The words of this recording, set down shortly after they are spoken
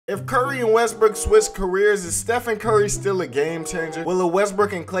If Curry and Westbrook switch careers, is Steph and Curry still a game changer? Will a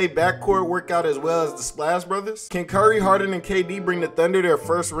Westbrook and Clay backcourt work out as well as the Splash Brothers? Can Curry, Harden, and KD bring the Thunder their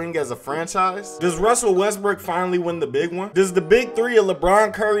first ring as a franchise? Does Russell Westbrook finally win the big one? Does the big three of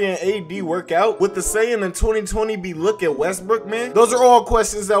LeBron, Curry, and AD work out? Would the saying in 2020 be look at Westbrook, man? Those are all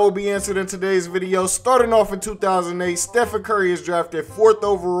questions that will be answered in today's video. Starting off in 2008, Stephen Curry is drafted 4th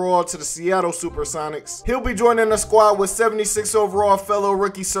overall to the Seattle Supersonics. He'll be joining the squad with 76 overall fellow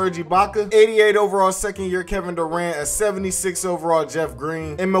rookie Serge Ibaka, 88 overall second-year Kevin Durant, a 76 overall Jeff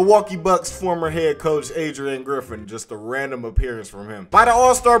Green, and Milwaukee Bucks former head coach Adrian Griffin. Just a random appearance from him. By the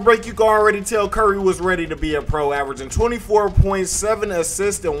All-Star break, you can already tell Curry was ready to be a pro, averaging 24.7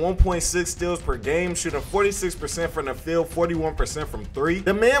 assists and 1.6 steals per game, shooting 46% from the field, 41% from three.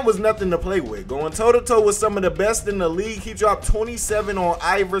 The man was nothing to play with. Going toe-to-toe with some of the best in the league, he dropped 27 on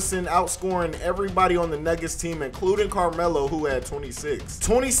Iverson, outscoring everybody on the Nuggets team, including Carmelo, who had 26.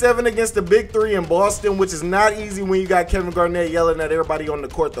 27 against the big three in Boston, which is not easy when you got Kevin Garnett yelling at everybody on the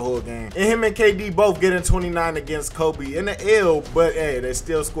court the whole game. And him and KD both getting 29 against Kobe in the L, but hey, they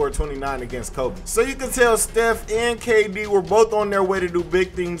still scored 29 against Kobe. So you can tell Steph and KD were both on their way to do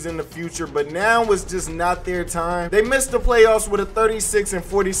big things in the future, but now it's just not their time. They missed the playoffs with a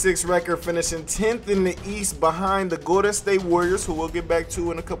 36-46 record, finishing 10th in the East behind the Golden State Warriors, who we'll get back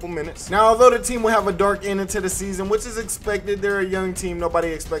to in a couple minutes. Now, although the team will have a dark ending to the season, which is expected, they're a young team.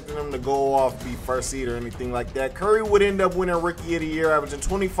 Nobody expected them to go off, be first seed or anything like that. Curry would end up winning Rookie of the Year, averaging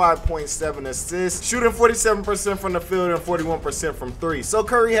 25.7 assists, shooting 47% from the field and 41% from three. So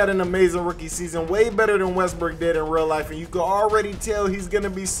Curry had an amazing rookie season, way better than Westbrook did in real life, and you can already tell he's going to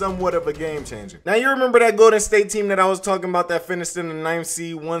be somewhat of a game changer. Now, you remember that Golden State team that I was talking about that finished in the 9th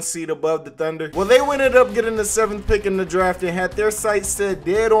seed, 1 seed above the Thunder? Well, they ended up getting the 7th pick in the draft and had their sights set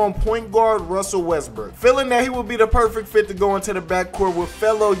dead on point guard Russell Westbrook, feeling that he would be the perfect fit to go into the backcourt with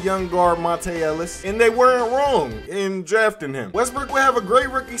fellow young guard Monte Ellis, and they weren't wrong in drafting him. Westbrook would have a great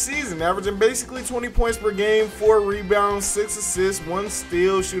rookie season, averaging basically 20 points per game, 4 rebounds, 6 assists, 1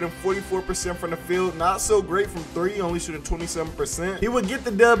 steal, shooting 44% from the field. Not so great from three, only shooting 27%. He would get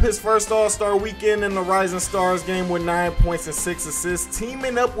the dub his first All-Star weekend in the Rising Stars game with 9 points and 6 assists,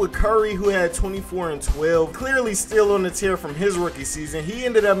 teaming up with Curry, who had 24 and 12. Clearly still on the tear from his rookie season. He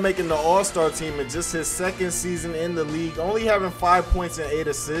ended up making the All-Star team in just his 2nd season in the league, only having 5 points and 8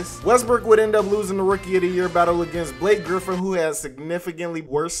 assists. Westbrook would end up losing the Rookie of the Year battle against Blake Griffin, who has significantly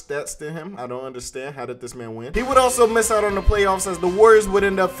worse stats than him. I don't understand. How did this man win? He would also miss out on the playoffs as the Warriors would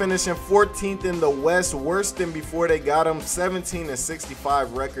end up finishing 14th in the West, worse than before they got him.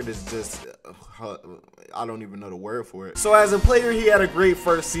 17-65 record is just I don't even know the word for it. So as a player, he had a great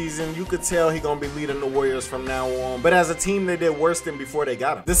first season. You could tell he gonna be leading the Warriors from now on, but as a team, they did worse than before they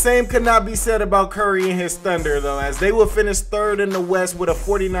got him. The same could not be said about Curry and his Thunder, though, as they would finish 3rd in the West with a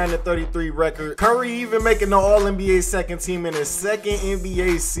 49-33 record. Curry even making the All-NBA 2nd team in his 2nd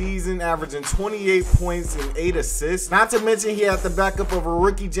NBA season, averaging 28 points and 8 assists. Not to mention he had the backup of a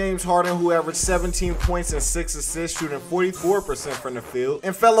rookie James Harden, who averaged 17 points and 6 assists, shooting 44% from the field,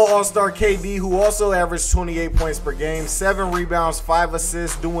 and fellow All-Star KD, who also averaged 28 points per game, 7 rebounds, 5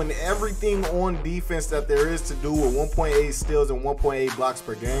 assists, doing everything on defense that there is to do with 1.8 steals and 1.8 blocks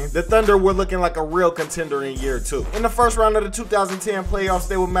per game. The Thunder were looking like a real contender in year 2. In the first round of the 2010 playoffs,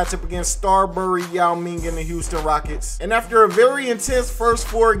 they would match up against Starbury, Yao Ming, and the Houston Rockets. And after a very intense first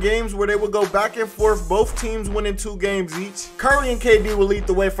 4 games where they would go back and forth, both teams winning 2 games each, Curry and KD would lead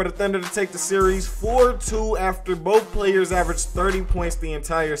the way for the Thunder to take the series 4-2 after both players averaged 30 points the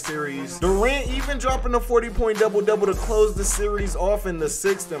entire series. Durant even dropping a 40-point double-double to close the series off in the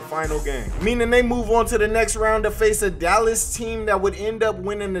 6th and final game, meaning they move on to the next round to face a Dallas team that would end up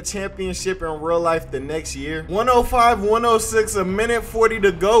winning the championship in real life the next year. 105-106, a minute 40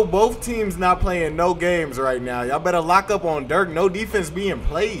 to go. Both teams not playing no games right now. Y'all better lock up on Dirk. No defense being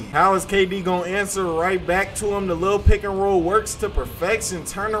played. How is KD gonna answer right back to him? The little pick and roll works to perfection.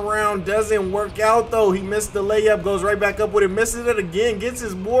 Turnaround doesn't work out though. He missed the layup, goes right back up with it, misses it again, gets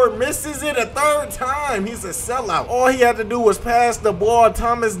his board, misses it a 3rd time. He's a sellout. All he had to do was pass the ball.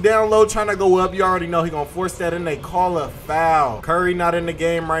 Thomas down low trying to go up. You already know he gonna force that in. They call a foul. Curry not in the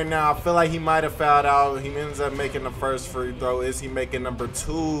game right now. I feel like he might have fouled out. He ends up making the first free throw. Is he making number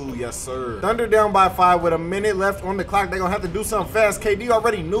 2? Yes, sir. Thunder down by 5 with a minute left on the clock. They're gonna have to do something fast. KD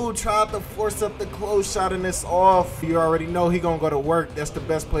already knew, tried to force up the close shot and it's off. You already know he gonna go to work. That's the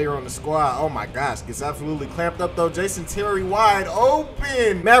best player on the squad. Oh my gosh, gets absolutely clamped up though. Jason Terry wide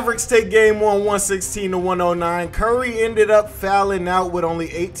open. Mavericks take game 1, 116 116 to 109. Curry ended up fouling out with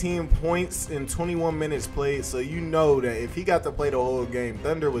only 18 points in 21 minutes played, so you know that if he got to play the whole game,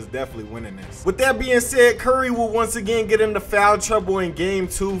 Thunder was definitely winning this. With that being said, Curry will once again get into foul trouble in game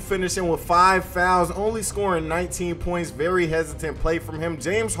 2, finishing with 5 fouls, only scoring 19 points. Very hesitant play from him.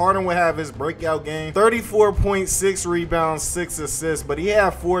 James Harden will have his breakout game, 34.6 rebounds, 6 assists, but he had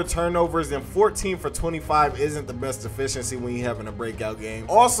 4 turnovers, and 14 for 25 isn't the best efficiency when you're having a breakout game.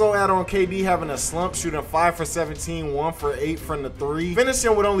 Also add on KD having a slump, shooting 5 for 17, 1 for 8 from the 3,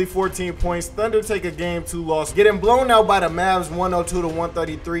 finishing with only 14 points. Thunder take a game 2 loss, getting blown out by the Mavs 102 to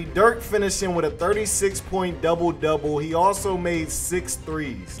 133. Dirk finishing with a 36-point double-double. He also made 6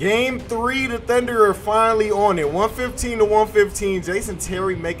 threes. Game 3, the Thunder are finally on it, 115 to 115. Jason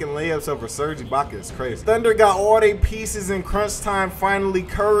Terry making layups over Serge Ibaka is crazy. Thunder got all their pieces in crunch time finally.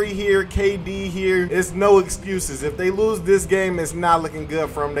 Curry here, KD here. It's no excuses. If they lose this game, it's not looking good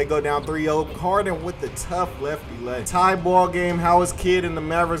for them. They go down 3-0. Harden with the tough lefty leg. Tie ball game. How is Kid and the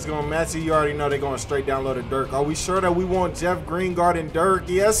Mavericks gonna match it? You already know they're going straight down low to Dirk. Are we sure that we want Jeff Green guarding Dirk?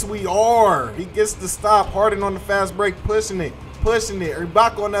 Yes, we are. He gets to stop. Harden on the fast break, pushing it.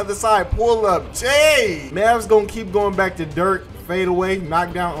 Ibaka on the other side, pull up. Jay! Mavs gonna keep going back to Dirk. Fade away,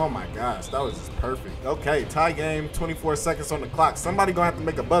 knock down. Oh my gosh, that was just perfect. Okay, tie game, 24 seconds on the clock. Somebody gonna have to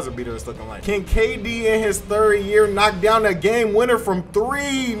make a buzzer beater, it's looking like. Can KD in his 3rd year knock down a game winner from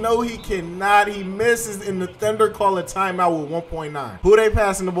 3? No, he cannot. He misses, and the Thunder call a timeout with 1.9. Who they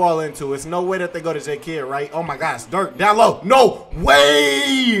passing the ball into? It's no way that they go to J Kidd, right? Oh my gosh, Dirk down low. No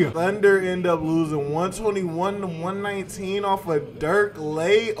way! Thunder end up losing 121 to 119 off a Dirk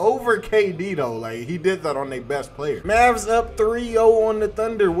lay over KD though. Like, he did that on their best player. Mavs up 3-0 on the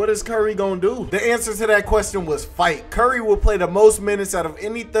Thunder. What is Curry gonna do? The answer to that question was fight. Curry will play the most minutes out of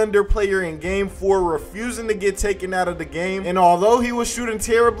any Thunder player in game 4, refusing to get taken out of the game. And although he was shooting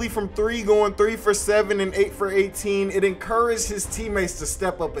terribly from 3, going 3 for 7 and 8 for 18, it encouraged his teammates to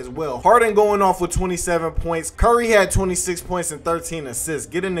step up as well. Harden going off with 27 points. Curry had 26 points and 13 assists,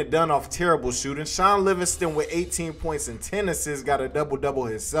 getting it done off terrible shooting. Sean Livingston with 18 points and 10 assists got a double-double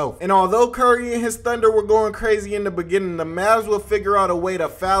himself. And although Curry and his Thunder were going crazy in the beginning, the Mavs will figure out a way to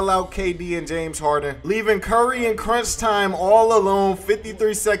foul out KD and James Harden, leaving Curry in crunch time all alone.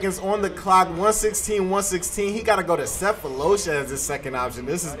 53 seconds on the clock, 116. He got to go to Seth Philosha as his second option.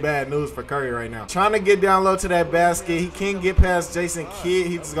 This is bad news for Curry right now. Trying to get down low to that basket. He can't get past Jason Kidd.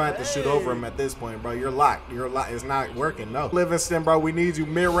 He's just going to have to shoot over him at this point, bro. You're locked. It's not working, no. Livingston, bro, we need you.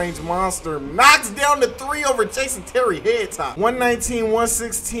 Mid-range monster. Knocks down the 3 over Jason Terry. Head top.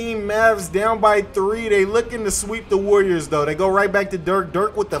 119-116. Mavs down by 3. They looking to sweep the Warriors, though. They go right back to Dirk.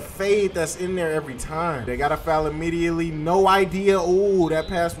 Dirk with the fade that's in there every time. They got to foul immediately. No idea. Ooh, that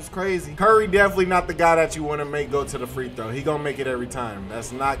pass was crazy. Curry definitely not the guy that you want to make go to the free throw. He gonna make it every time.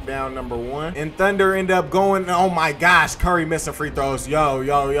 That's knockdown number 1. And Thunder end up going, oh my gosh, Curry missing free throws. Yo,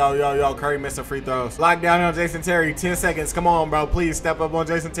 Curry missing free throws. Lockdown on Jason Terry. 10 seconds. Come on, bro. Please step up on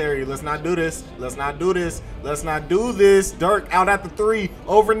Jason Terry. Let's not do this. Let's not do this. Let's not do this. Dirk out at the 3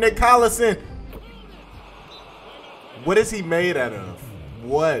 over Nick Collison. What is he made out of?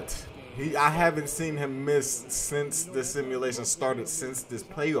 What? I haven't seen him miss since the simulation started, since this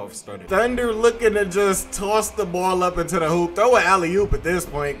playoff started. Thunder looking to just toss the ball up into the hoop, throw an alley-oop at this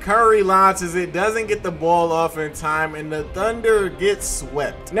point. Curry launches it, doesn't get the ball off in time, and the Thunder gets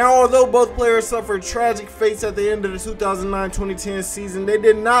swept. Now, although both players suffered tragic fates at the end of the 2009-2010 season, they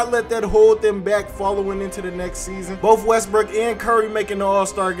did not let that hold them back following into the next season. Both Westbrook and Curry making the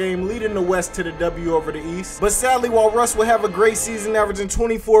All-Star game, leading the West to the W over the East. But sadly, while Russ will have a great season, averaging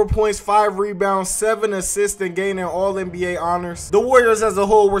 24 points, 5 rebounds, 7 assists, and gaining all NBA honors, the Warriors as a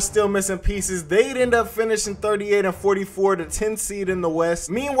whole were still missing pieces. They'd end up finishing 38-44, the 10th seed in the West.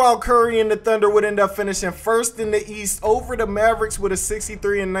 Meanwhile, Curry and the Thunder would end up finishing first in the East over the Mavericks with a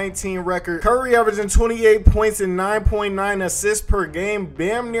 63-19 record. Curry averaging 28 points and 9.9 assists per game,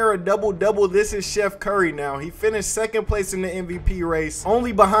 damn near a double-double. This is Chef Curry now. He finished second place in the MVP race,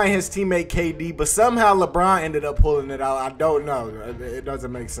 only behind his teammate KD, but somehow LeBron ended up pulling it out. I don't know. It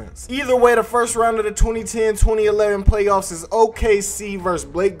doesn't make sense. Either way, the first round of the 2010-2011 playoffs is OKC versus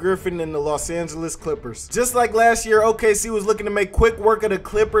Blake Griffin and the Los Angeles Clippers. Just like last year, OKC was looking to make quick work of the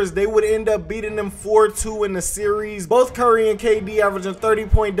Clippers. They would end up beating them 4-2 in the series. Both Curry and KD averaging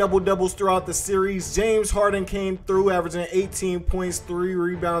 30-point double-doubles throughout the series. James Harden came through averaging 18 points, 3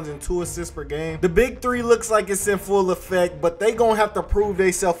 rebounds, and 2 assists per game. The big 3 looks like it's in full effect, but they gonna have to prove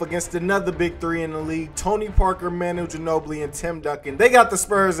themselves against another big 3 in the league, Tony Parker, Manu Ginobili, and Tim Duncan. They got the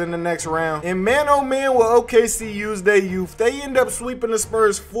Spurs in the next round. And man, oh man, will OKC use their youth. They end up sweeping the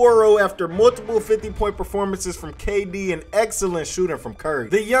Spurs 4-0 after multiple 50-point performances from KD and excellent shooting from Curry.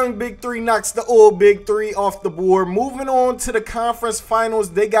 The young Big Three knocks the old Big Three off the board. Moving on to the conference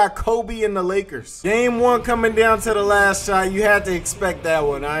finals, they got Kobe and the Lakers. Game 1 coming down to the last shot. You had to expect that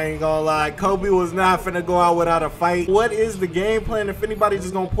one. I ain't gonna lie. Kobe was not finna go out without a fight. What is the game plan if anybody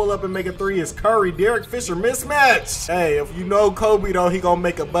just gonna pull up and make a three? Is Curry, Derek Fisher mismatch. Hey, if you know Kobe though, he gonna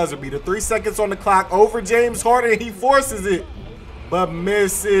make a buzzer beater. 3 seconds on the clock over James Harden. He forces it, but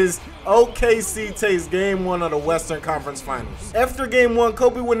misses. OKC takes game 1 of the Western Conference Finals. After game 1,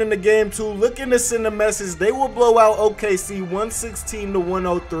 Kobe went into game 2 looking to send a message. They will blow out OKC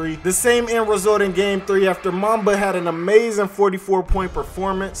 116-103. The same end result in game 3 after Mamba had an amazing 44-point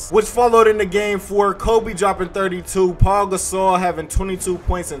performance, which followed into game 4. Kobe dropping 32, Paul Gasol having 22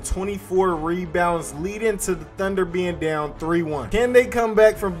 points and 24 rebounds, leading to the Thunder being down 3-1. Can they come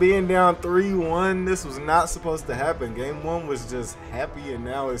back from being down 3-1? This was not supposed to happen. Game 1 was just happy, and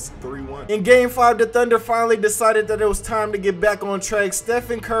now it's 3-1. In game 5, the Thunder finally decided that it was time to get back on track.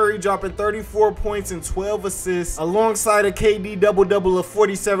 Stephen Curry dropping 34 points and 12 assists alongside a KD double-double of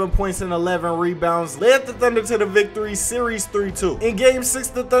 47 points and 11 rebounds led the Thunder to the victory, series 3-2. In game 6,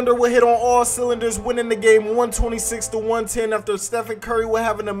 the Thunder would hit on all cylinders, winning the game 126-110 after Stephen Curry would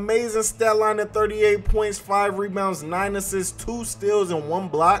have an amazing stat line of 38 points, 5 rebounds, 9 assists, 2 steals, and 1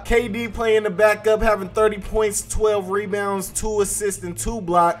 block. KD playing the backup having 30 points, 12 rebounds, 2 assists, and 2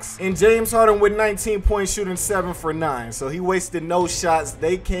 blocks. And James Harden with 19 points, shooting 7 for 9. So he wasted no shots.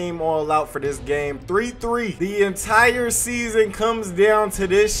 They came all out for this game. 3-3. The entire season comes down to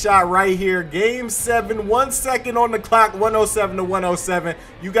this shot right here. Game 7, 1 second on the clock, 107-107.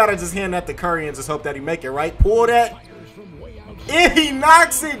 You got to just hand that to Curry and just hope that he make it, right? Pull that. And he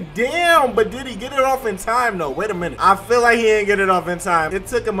knocks it down, but did he get it off in time though? Wait a minute. I feel like he ain't get it off in time. It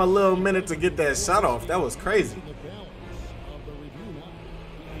took him a little minute to get that shot off. That was crazy.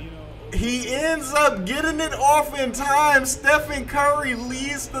 He ends up getting it off in time. Stephen Curry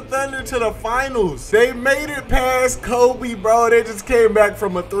leads the Thunder to the finals. They made it past Kobe, bro. They just came back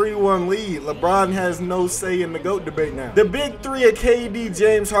from a 3-1 lead. LeBron has no say in the GOAT debate now. The Big Three of KD,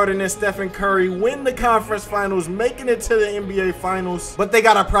 James Harden, and Stephen Curry win the conference finals, making it to the NBA finals. But they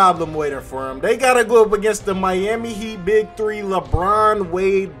got a problem waiting for them. They got to go up against the Miami Heat Big Three, LeBron,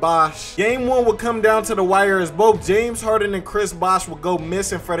 Wade, Bosh. Game 1 would come down to the wire as both James Harden and Chris Bosh would go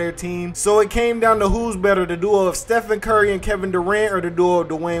missing for their team. So it came down to who's better, the duo of Stephen Curry and Kevin Durant or the duo of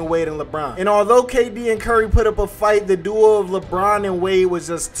Dwayne Wade and LeBron. And although KD and Curry put up a fight, the duo of LeBron and Wade was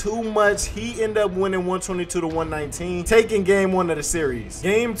just too much. He ended up winning 122-119, taking game 1 of the series.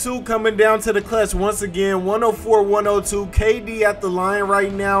 Game 2 coming down to the clutch once again, 104-102. KD at the line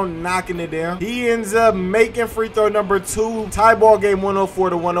right now, knocking it down. He ends up making free throw number 2. Tie ball game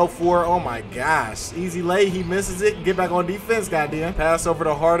 104-104. Oh my gosh. Easy lay. He misses it. Get back on defense, goddamn. Pass over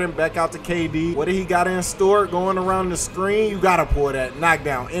to Harden, back out to KD. What did he got in store? Going around the screen. You gotta pull that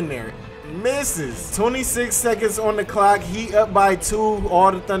knockdown in there. Misses. 26 seconds on the clock. He up by 2.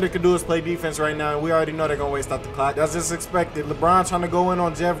 All the Thunder can do is play defense right now, and we already know they're gonna waste out the clock. That's just expected. LeBron trying to go in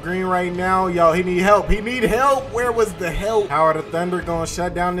on Jeff Green right now. Yo, he need help. He need help. Where was the help? How are the Thunder gonna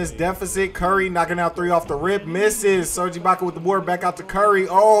shut down this deficit? Curry knocking out 3 off the rip. Misses. Serge Ibaka with the board. Back out to Curry.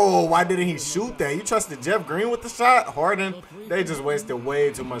 Oh, why didn't he shoot that? You trusted Jeff Green with the shot? Harden. They just wasted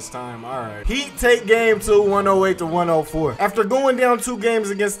way too much time. All right. Heat take game 2, 108-104. After going down 2 games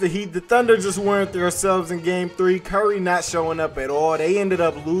against the Heat, the Thunder just weren't themselves in game 3. Curry not showing up at all. They ended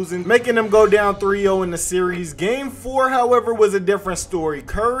up losing, making them go down 3-0 in the series. Game 4, however, was a different story.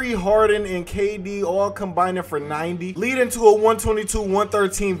 Curry, Harden, and KD all combining for 90, leading to a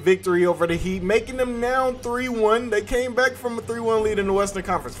 122-113 victory over the Heat, making them down 3-1. They came back from a 3-1 lead in the Western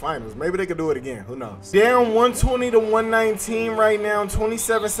Conference Finals. Maybe they could do it again. Who knows? Down 120-119 right now.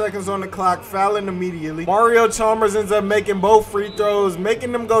 27 seconds on the clock. Fouling immediately. Mario Chalmers ends up making both free throws,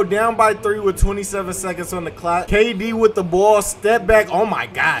 making them go down by 3 with 27 seconds on the clock. KD with the ball, step back. Oh my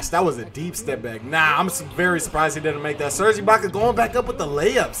gosh, that was a deep step back. Nah, I'm very surprised he didn't make that. Serge Ibaka going back up with the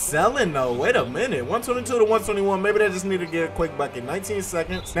layup. Selling though. Wait a minute. 122-121. Maybe they just need to get a quick bucket. 19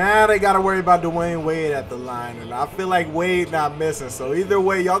 seconds. Now they got to worry about Dwayne Wade at the line. And I feel like Wade not missing. So either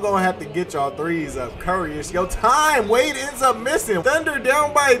way, y'all going to have to get y'all threes up. Curry, it's your time. Wade ends up missing. Thunder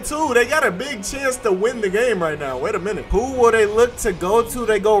down by 2. They got a big chance to win the game right now. Wait a minute. Who will they look to go to?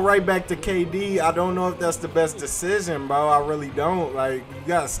 They go right back back to KD, I don't know if that's the best decision, bro. I really don't. Like, you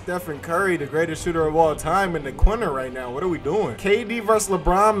got Stephen Curry, the greatest shooter of all time, in the corner right now. What are we doing? KD versus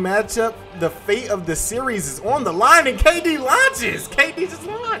LeBron matchup. The fate of the series is on the line, and KD launches. KD just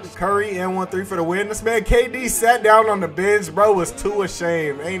launched. Curry and 1-3 for the win. This man KD sat down on the bench, bro. Was too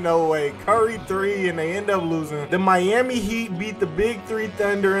ashamed. Ain't no way. Curry 3, and they end up losing. The Miami Heat beat the Big 3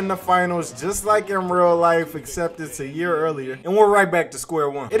 Thunder in the finals, just like in real life, except it's a year earlier. And we're right back to square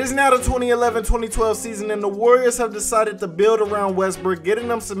one. It is now the 2011-2012 season, and the Warriors have decided to build around Westbrook, getting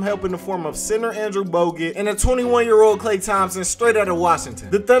them some help in the form of center Andrew Bogut and a 21-year-old Klay Thompson straight out of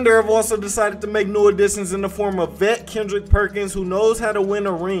Washington. The Thunder have also decided to make new additions in the form of vet Kendrick Perkins, who knows how to win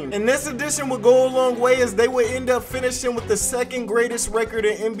a ring. And this addition would go a long way, as they would end up finishing with the second greatest record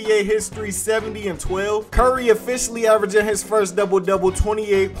in NBA history, 70-12. Curry officially averaging his first double-double,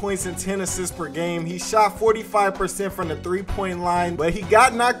 28 points and 10 assists per game. He shot 45% from the three-point line, but he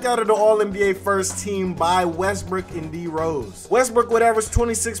got knocked out of the All-NBA first team by Westbrook and D Rose. Westbrook would average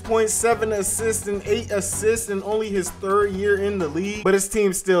 26.7 assists and 8 assists in only his third year in the league, but his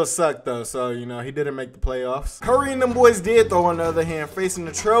team still sucked though, so you know, he didn't make the playoffs. Curry and them boys did though, on the other hand, facing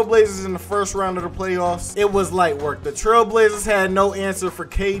the Trailblazers in the first round of the playoffs. It was light work. The Trailblazers had no answer for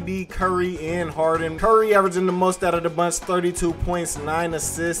KD, Curry, and Harden. Curry averaging the most out of the bunch, 32 points, 9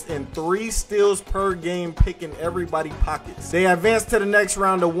 assists, and 3 steals per game, picking everybody's pockets. They advanced to the next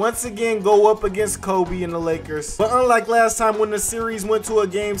round to once again go up against Kobe and the Lakers. But unlike last time when the series went to a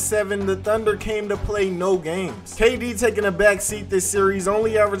game 7, the Thunder came to play no games. KD taking a back seat this series,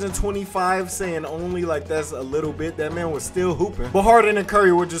 only averaging 25, saying only like that's a little bit. That man was still hooping. But Harden and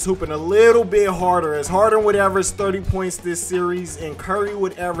Curry were just hooping a little bit harder, as Harden would average 30 points this series and Curry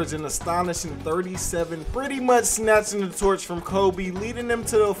would average an astonishing 37, pretty much snatching the torch from Kobe, leading them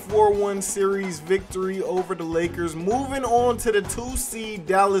to the 4-1 series victory over the Lakers, moving on to the 2-seed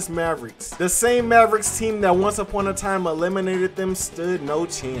Dallas Mavericks. The same Mavericks team that once upon a time eliminated them stood no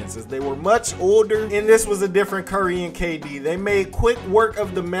chance, as they were much older, and this was a different Curry and KD. They made quick work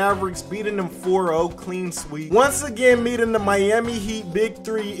of the Mavericks, beating them 4-0, clean sweep. Once again meeting the Miami Heat Big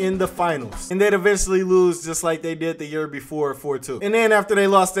 3 in the finals, and they'd eventually lose just like they did the year before, 4-2. And then after they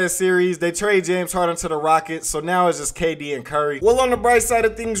lost that series, they trade James Harden to the Rockets, so now it's just KD and Curry. Well, on the bright side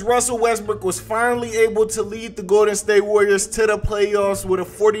of things, Russell Westbrook was finally able to lead the Golden State Warriors to the playoffs with a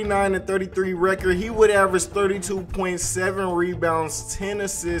 49-33 record. He would average 32.7 rebounds, 10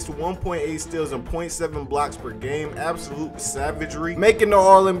 assists, 1.8 steals, and 0.7 blocks per game. Absolute savagery, making the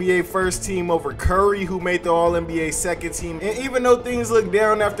All-NBA first team over Curry, who made the All-NBA second team. And even though things looked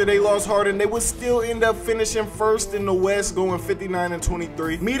down after they lost Harden, they would still end up finishing first in the West, going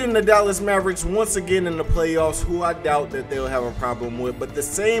 59-23, meeting the Dallas Mavericks once again in the playoffs, who I doubt that they'll have a problem with. But the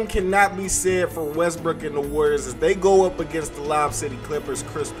same cannot be said for Westbrook and the Warriors, as they go up against the Lob City Clippers,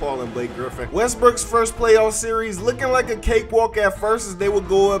 Chris Paul and Blake Griffin. Westbrook's first playoff series looking like a cakewalk at first, as they would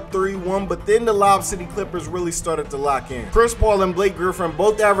go up 3-1, but then the Lob City Clippers really started to lock in. Chris Paul and Blake Griffin,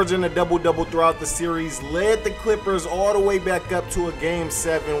 both averaging a double-double throughout the series, led the Clippers all the way back up to a game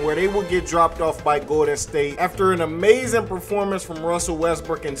 7, where they would get dropped off by Golden State after an amazing performance from Russell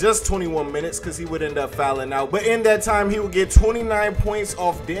Westbrook in just 21 minutes, because he would end up fouling out. But in that time, he would get 29 points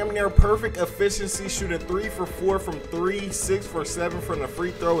off damn near perfect efficiency, shooting 3 for 4 from 3, 6 for 7 from the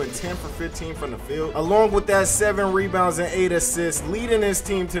free throw, and 10 for 15 from the field. Along with that, 7 rebounds and 8 assists, leading his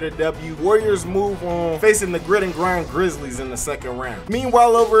team to the W. Warriors move on, facing the grit and grind Grizzlies in the second round.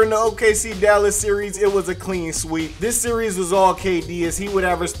 Meanwhile, over in the OKC Dallas series, it was a clean sweep. This series was all KD, as he would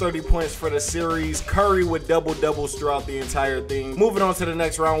average 30 points for the series. Curry would double-doubles throughout the entire thing. Moving on to the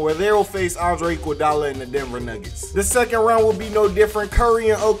next round, where they will face Andre Iguodala and the Denver Nuggets. The second round will be no different. Curry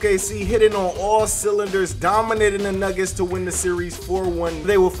and OKC hitting on all cylinders, dominating the Nuggets to win the series 4-1.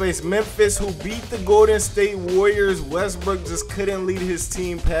 They will face Memphis, who beat the Golden State Warriors. Westbrook just couldn't lead his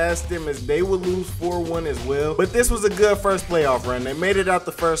team past them, as they would lose 4-1 as well. But this was a good first playoff run. They made it out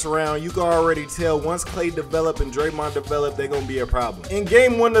the first round. You can already tell once Klay developed and Draymond developed, they're going to be a problem. In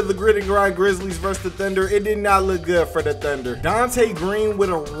game 1 of the grit and grind Grizzlies versus the Thunder, it did not look good for the Thunder. Dante Green with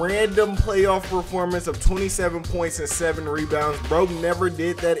a random playoff performance of 27 points and 7 rebounds. Bro never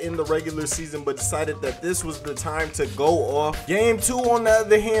did that in the regular season, but decided that this was the time to go off. Game 2, on the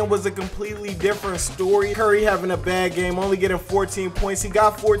other hand, was a completely different story. Curry having a bad game, only getting 14 points. He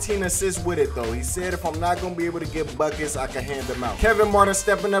got 14 assists with it though. He said, if I'm not going to be able to get buckets, I can hand them out. Kevin Martin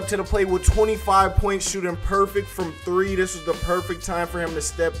stepping up to the plate with 25 points, shooting perfect from 3. This was the perfect time for him to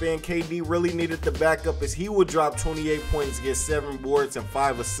step in. KD really needed the backup, as he would drop 28 points, get 7 boards and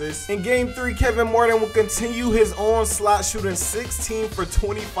 5 assists. In game 3, Kevin Martin will continue his onslaught, shooting 16 for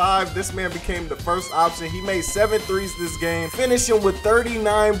 25. This man became the first option. He made 7 threes this game, finishing with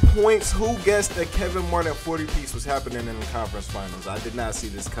 39 points. Who guessed that Kevin Martin 40-piece was happening in the conference finals? I did not see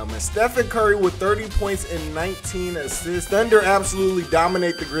this coming. Stephen Curry with 30 points and 19 assists. Thunder absolutely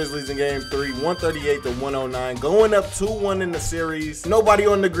dominate the Grizzlies in game 3, 138 to 109, going up 2-1 in the series. Nobody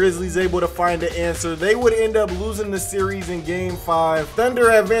on the Grizzlies able to find the answer. They would end up losing the series in game 5. Thunder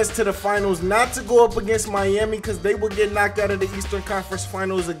advanced to the finals, not to go up against Miami because they would get knocked out of the Eastern Conference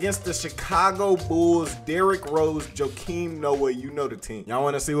Finals against the Chicago Bulls. Derrick Rose, Joakim Noah, you know the team. Y'all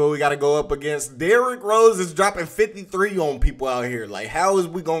want to see what we got to go up against? Derrick Rose is dropping 53 on people out here. Like, how is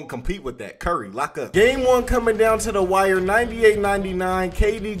we going to compete with that? Curry, lock up. Game 1 coming down to the wire, 98-99.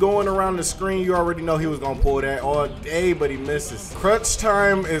 KD going around the screen. You already know he was going to pull that all day, but he misses. Crunch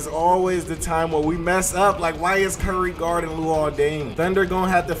time is always the time where we mess up. Like, why is Curry guarding Luol Deng? Thunder going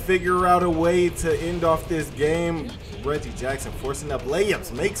to have to figure out a way to end off this game. Reggie Jackson forcing up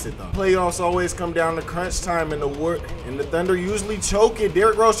layups makes it though. Playoffs always come down to crunch time and the Thunder usually choke it.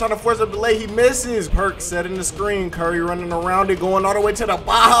 Derrick Rose trying to force up the lay, he misses. Perk setting the screen, Curry running around it, going all the way to the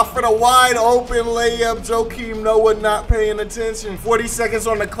Baja for the wide open layup. Joakim Noah not paying attention. 40 seconds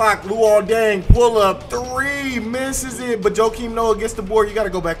on the clock. Luol Deng pull up 3, misses it, but Joakim Noah gets the board. You got to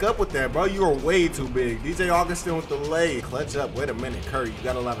go back up with that, bro. You are way too big. DJ Augustin with the lay. Clutch up. Wait a minute, Curry. You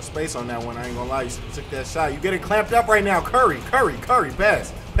got a lot of space on that one. I ain't gonna lie. You should have took that shot. You getting clamped up right now. Curry,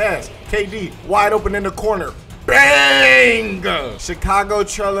 pass. KD, wide open in the corner. Bang! Chicago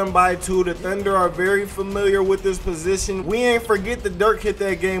trailing by 2. The Thunder are very familiar with this position. We ain't forget the Dirk hit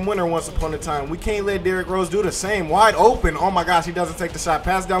that game winner once upon a time. We can't let Derrick Rose do the same. Wide open. Oh my gosh, he doesn't take the shot.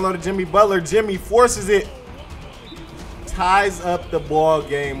 Pass down low to Jimmy Butler. Jimmy forces it. Ties up the ball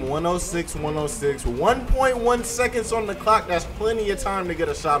game, 106-106. 1.1 seconds on the clock. That's plenty of time to get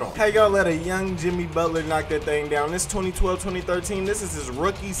a shot off. How y'all let a young Jimmy Butler knock that thing down? This 2012-2013, this is his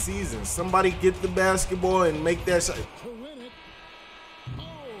rookie season. Somebody get the basketball and make that shot.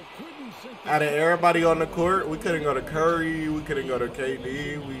 Out of everybody on the court, we couldn't go to Curry, we couldn't go to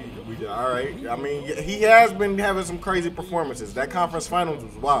KD, we all right. I mean, he has been having some crazy performances. That conference finals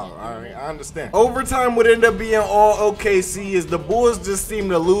was wild. All right, I understand. Overtime would end up being all OKC as the Bulls just seem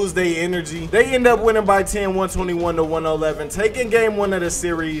to lose their energy. They end up winning by 10, 121 to 111, taking game 1 of the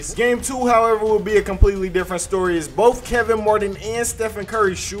series. Game 2, however, will be a completely different story as both Kevin Martin and Stephen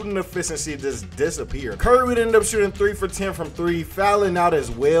Curry shooting efficiency just disappear. Curry would end up shooting 3 for 10 from 3, fouling out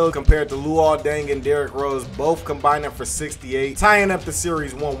as well compared to Luol Deng and Derrick Rose, both combining for 68, tying up the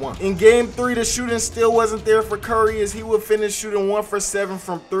series 1-1. In game 3, the shooting still wasn't there for Curry as he would finish shooting 1 for 7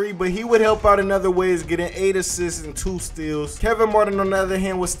 from 3, but he would help out in other ways, getting 8 assists and 2 steals. Kevin Martin, on the other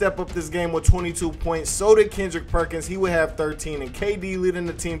hand, would step up this game with 22 points. So did Kendrick Perkins. He would have 13, and KD leading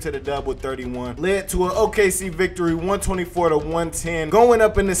the team to the dub with 31. Led to an OKC victory, 124 to 110, going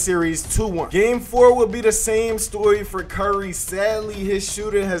up in the series 2-1. Game 4 would be the same story for Curry. Sadly, his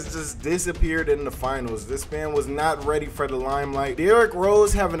shooting has just disappeared in the finals. This man was not ready for the limelight. Derrick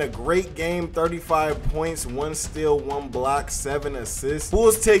Rose having a great game, 35 points, 1 steal, 1 block, 7 assists.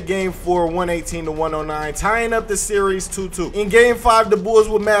 Bulls take game 4, 118 to 109, tying up the series 2-2. In game 5, the Bulls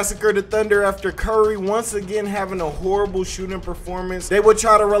would massacre the Thunder after Curry once again having a horrible shooting performance. They would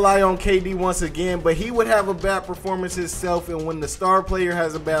try to rely on KD once again, but he would have a bad performance himself, and when the star player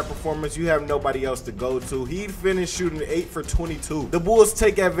has a bad performance, you have nobody else to go to. He'd finish shooting 8 for 22. The Bulls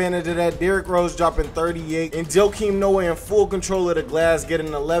take advantage of that. Derrick Rose dropping 38, and Joakim Noah in full control of the glass,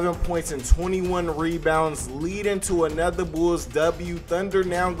 getting 11 points and 21 rebounds, leading to another Bulls W. Thunder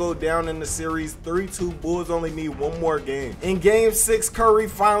now go down in the series 3-2. Bulls only need 1 more game. In game 6, Curry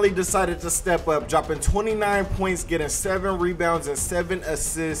finally decided to step up, dropping 29 points, getting 7 rebounds and 7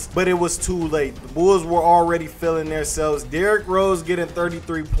 assists, but it was too late. The Bulls were already feeling themselves. Derrick Rose getting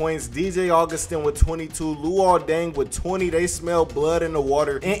 33 points, DJ Augustin with 22, Luol Deng with 20. They smell blood in the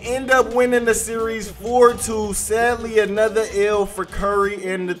water and end up winning the series 4-2. Sadly, another L for Curry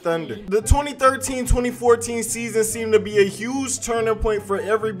and the Thunder. The 2013-2014 season seemed to be a huge turning point for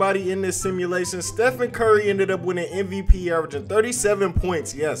everybody in this simulation. Stephen Curry ended up winning MVP, averaging 37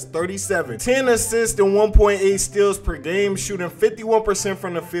 points, yes, 37, 10 assists and 1.8 steals per game, shooting 51%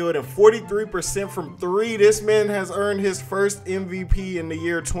 from the field and 43% from 3. This man has earned his first MVP in the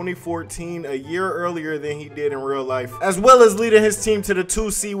year 2014, a year earlier than he did in real life, as well as leading his team to the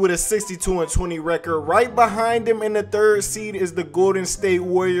 2 seed with a 62-20 record. Right behind him in the 3rd seed is the Golden State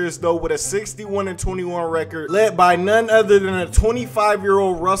Warriors, though, with a 61-21 record, led by none other than a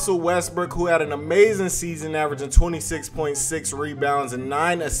 25-year-old Russell Westbrook, who had an amazing season, averaging 26.6 rebounds and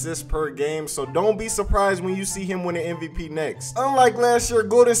 9 assists per game. So don't be surprised when you see him win an MVP next. Unlike last year,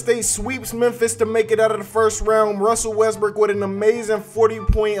 Golden State sweeps Memphis to make it out of the first round. Russell Westbrook with an amazing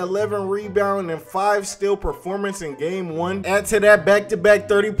 40.11 rebound and 5 steal performance in game 1. Add to that back-to-back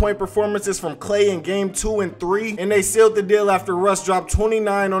 30-point performances from Klay in game 2 and 3, and they sealed the deal after Russ dropped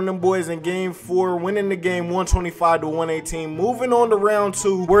 29 on them boys in game 4, winning the game 125-118. Moving on to round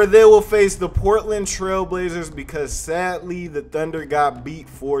 2, where they will face the Portland Trail Blazers, because sadly the Thunder got beat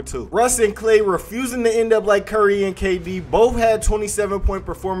 4-2. Russ and Klay refusing to end up like Curry and KD. Both had 27-point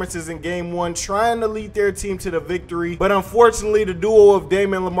performances in game 1, trying to lead their team to the victory, but unfortunately the duo of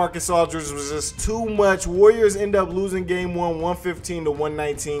Dame and LaMarcus Aldridge was just too much. Warriors end up losing game 1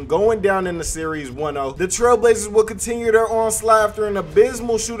 115-119, going down in the series 1-0. The Trailblazers will continue their onslaught after an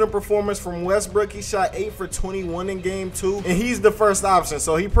abysmal shooting performance from Westbrook. He shot 8 for 21 in game 2, and he's the first option,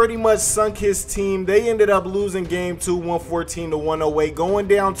 so he pretty much sunk his team. They ended up losing game 2 114-108, going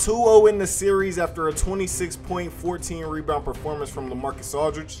down 2-0 in the series after a 26-point 14 rebound performance from LaMarcus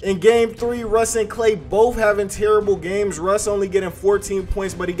Aldridge. In game 3, Russ and Klay both having terrible games. Russ only getting 14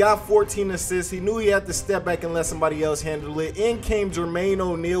 points, but he got 14 assists. He knew he had to step back and let somebody else handle it. In came Jermaine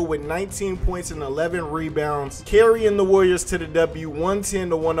O'Neal with 19 points and 11 rebounds, carrying the Warriors to the W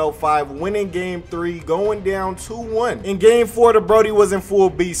 110-105, winning game 3, going down 2-1. In game 4, the Brody was in full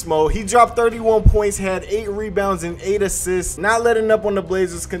beast mode. He dropped 31 points, had 8 rebounds and 8 assists, not letting up on the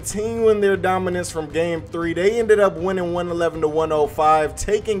Blazers, continuing their dominance from game 3. They ended up winning 111-105,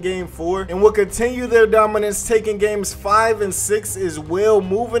 taking game 4, and will continue their dominance, taking games 5 and 6 as well,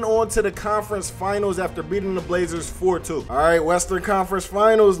 moving on to the conference finals after beating the Blazers 4-2. All right, Western Conference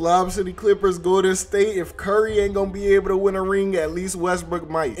Finals, Lob City Clippers, Golden State. If Curry ain't gonna be able to win a ring, at least Westbrook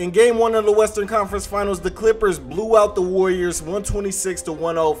might. In game 1 of the Western Conference Finals, the Clippers blew out the Warriors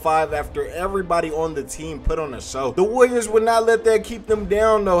 126-105 after everybody on the team put on a show. The Warriors would not let that keep them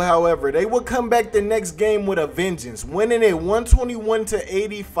down though, however. They would come back the next game with a vengeance, winning it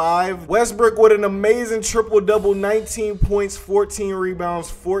 121-85. Westbrook with an amazing triple-double, 19 points, 14 rebounds,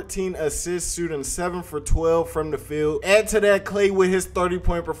 14 assists, shooting 7 for 12 from the field. Add to that Klay with his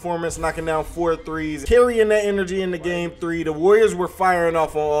 30-point performance, knocking down 4 threes, carrying that energy into game 3. The Warriors were firing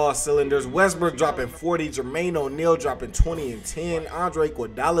off on all cylinders. Westbrook dropping 40, Jermaine O'Neal dropping 20 and 10, Andre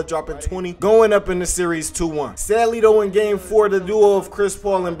Iguodala dropping 20, going up in the series 2-1. Sadly though, in game 4, the duo of Chris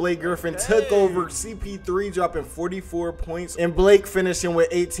Paul and Blake Griffin took over. CP3 dropping 44 points, and Blake finishing with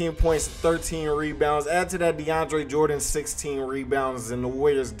 18 points, 13 rebounds. Add to that DeAndre Jordan 16 rebounds, and the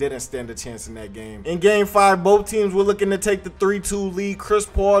Warriors didn't stand a chance in that game. In game 5, both teams were looking to take the 3-2 lead. Chris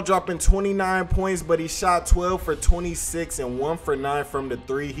Paul dropping 29 points, but he shot 12 for 26 and 1 for 9 from the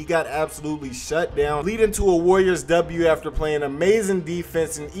 3. He got absolutely shut down, leading to a Warriors W after playing amazing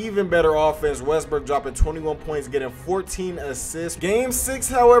defense and even better offense. Westbrook dropping 21 points, getting 14 assists. Game 6,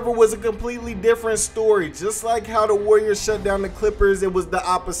 however, was a completely different story. Just like how the Warriors shut down the Clippers, it was the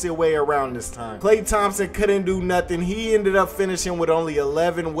opposite way around this time. Klay Thompson couldn't do nothing. He ended up finishing with only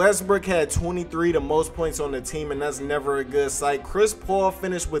 11. Westbrook had 23, the most points on the team, and that's never a good sight. Chris Paul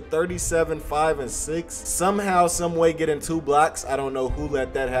finished with 37, 5 and 6. Somehow, some way getting 2 blocks. I don't know who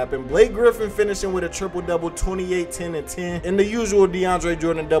let that happen. Blake Griffin finishing with a triple-double, 28, 10 and 10. And the usual DeAndre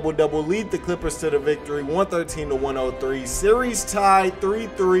Jordan double-double lead the Clippers to the victory, 113-103. Series tied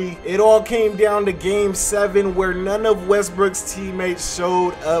 3-3. It all came down to game 7, where none of Westbrook's teammates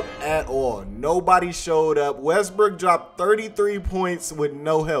showed up at all. Nobody showed up. Westbrook dropped 33 points with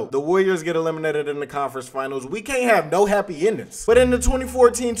no help. The Warriors get eliminated in the conference finals. We can't have no happy endings. But in the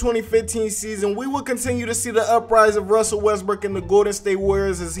 2014-2015 season, we will continue to see the uprise of Russell Westbrook and the Golden State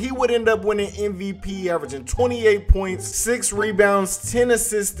Warriors, as he would end up winning MVP, averaging 28 points, 6 rebounds, 10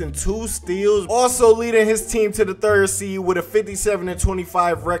 assists, and 2 steals. Also leading his team to the 3rd seed with a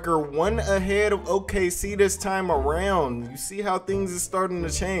 57-25 record, 1 ahead of OKC this time around. You see how things is starting to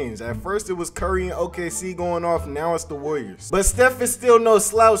change. At first it was Curry and OKC going off, now it's the Warriors. But Steph is still no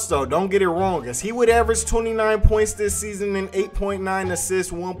slouch though, don't get it wrong, as he would average 29 points this season and 8.9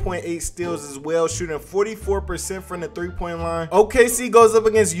 assists, 1.8 steals as well, shooting 44% from the 3-point line. OKC goes up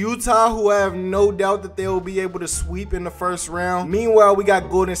against Utah, who I have no doubt that they will be able to sweep in the first round. Meanwhile, we got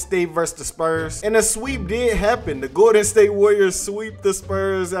Golden State versus the Spurs, and the sweep did happen. The Golden State Warriors sweep the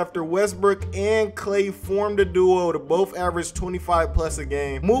Spurs after Westbrook and Klay formed a duo to both average 25 plus a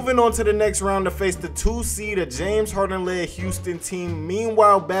game. Moving on to the next next round to face the 2 seed, a James Harden-led Houston team.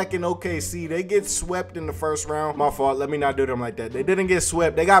 Meanwhile, back in OKC, they get swept in the first round. My fault, let me not do them like that. They didn't get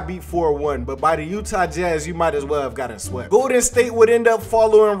swept, they got beat 4-1, but by the Utah Jazz, you might as well have gotten swept. Golden State would end up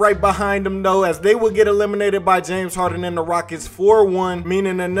following right behind them though, as they would get eliminated by James Harden and the Rockets 4-1,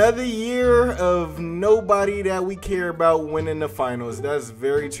 meaning another year of nobody that we care about winning the finals. That's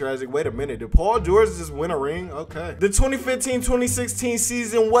very tragic. Wait a minute, did Paul George just win a ring? Okay. The 2015-2016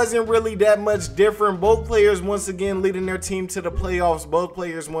 season wasn't really that much different. Both players once again leading their team to the playoffs. Both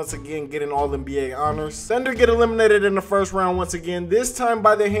players once again getting All-NBA honors. Thunder get eliminated in the first round once again, this time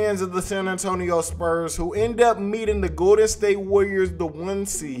by the hands of the San Antonio Spurs, who end up meeting the Golden State Warriors, the 1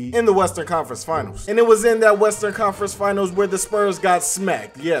 seed, in the Western Conference Finals. And it was in that Western Conference Finals where the Spurs got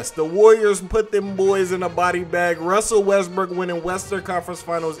smacked. Yes, the Warriors put them boys in a body bag. Russell Westbrook winning Western Conference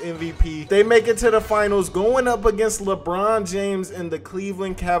Finals MVP. They make it to the finals going up against LeBron James and the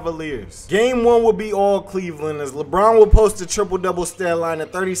Cleveland Cavaliers. Game 1 will be all Cleveland, as LeBron will post a triple-double stat line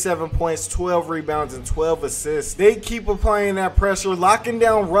of 37 points, 12 rebounds, and 12 assists. They keep applying that pressure, locking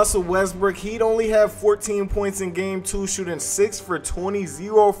down Russell Westbrook. He'd only have 14 points in game 2, shooting 6 for 20,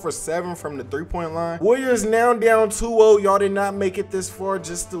 0 for 7 from the three-point line. Warriors now down 2-0. Y'all did not make it this far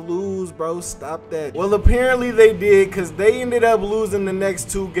just to lose, bro. Stop that. Well, apparently they did, because they ended up losing the next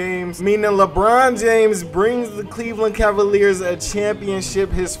 2 games, meaning LeBron James brings the Cleveland Cavaliers a championship,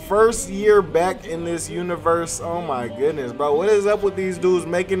 his first year back in this universe. Oh my goodness, bro. What is up with these dudes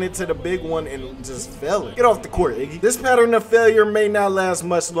making it to the big one and just failing? Get off the court, Iggy. This pattern of failure may not last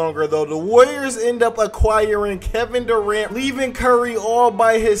much longer though. The Warriors end up acquiring Kevin Durant, leaving Curry all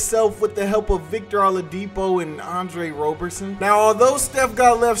by himself with the help of Victor Oladipo and Andre Roberson. Now, although Steph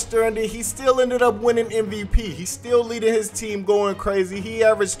got left stranded, he still ended up winning MVP. He's still leading his team going crazy. He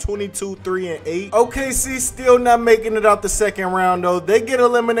averaged 22, 3, and 8. OKC still not making it out the second round though. They get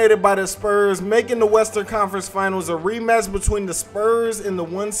eliminated by the Spurs, making the Western Conference Finals a rematch between the Spurs and the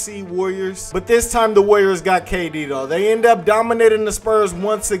 1 seed Warriors. But this time the Warriors got KD though. They end up dominating the Spurs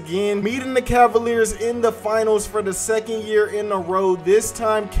once again, meeting the Cavaliers in the finals for the 2nd year in a row. This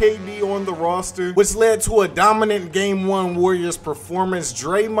time KD on the roster, which led to a dominant game 1 Warriors performance.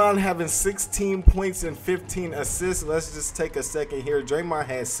 Draymond having 16 points and 15 assists. Let's just take a second here. Draymond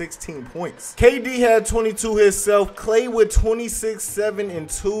had 16 points. KD had 22 himself. Clay with 26, 7, and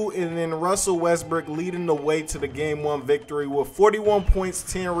 2, and then Russell Westbrook leading the way to the game 1 victory with 41 points,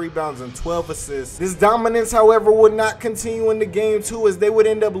 10 rebounds, and 12 assists. This dominance, however, would not continue into game 2, as they would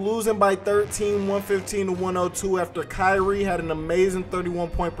end up losing by 13, 115 to 102, after Kyrie had an amazing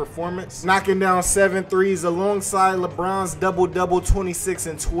 31-point performance, knocking down 7 threes alongside LeBron's double-double, 26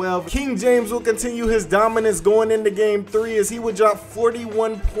 and 12. King James will continue his dominance going into game 3, as he would drop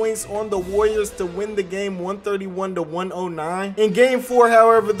 41 points on the Warriors to win the game 131 to 109. In game 4,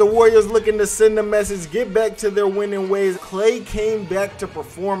 however, the Warriors looking to send a message, get back to their winning ways. Clay came back to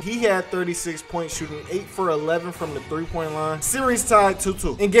perform. He had 36 points, shooting 8 for 11 from the three-point line. Series tied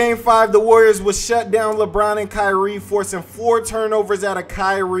 2-2. In game 5, the Warriors would shut down LeBron and Kyrie, forcing 4 turnovers out of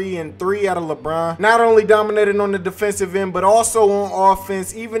Kyrie and 3 out of LeBron. Not only dominating on the defensive end, but also on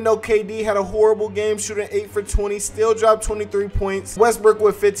offense. Even though KD had a horrible game, shooting 8 for 20, still dropped 23 points. Westbrook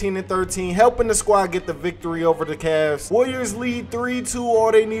with 15 and 13, helping the squad get the victory over the Cavs. Warriors lead 3-2.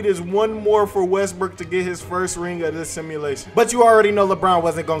 All they need is 1 more for Westbrook to get his first ring of this simulation. But you already know LeBron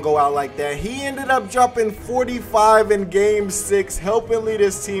wasn't gonna go out like that. He ended up dropping 45 in game 6, helping lead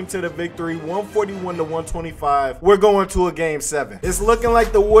his team to the victory, 141 to 125. We're going to a game 7. It's looking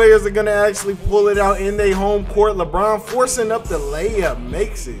like the Warriors are gonna actually pull it out in their home court. LeBron forcing up the layup,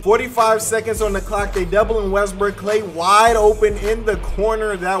 makes it. 45 seconds on the clock. They doubling Westbrook. Clay wide open in the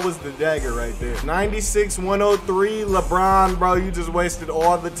corner. That was the dagger right there. 96-103. LeBron, bro, you just wasted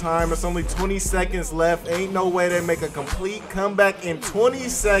all the time. It's only 20 seconds left. Ain't no way they make a complete comeback in 20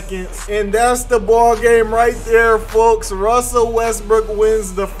 seconds. And that's the ball game right there, folks. Russell Westbrook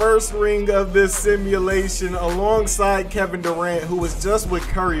wins the first ring of this simulation alongside Kevin Durant, who was just with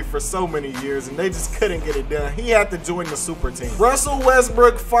Curry for so many years, and they just couldn't get it done. He had to join the super team. Russell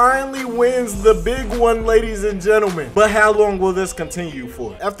Westbrook finally wins the big one, ladies and gentlemen. But how long will this continue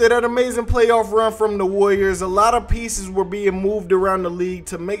for? After that amazing playoff run from the Warriors, a lot of pieces were being moved around the league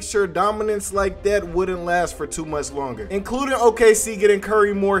to make sure dominance like that wouldn't last for too much longer, including OKC getting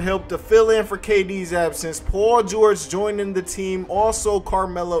Curry more help to fill in for KD's absence, Paul George joining the team, also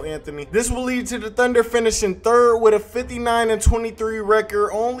Carmelo Anthony. This will lead to the Thunder finishing 3rd with a 59-23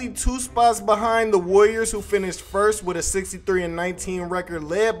 record, only 2 spots behind the Warriors, who finished 1st with a 63-19 record,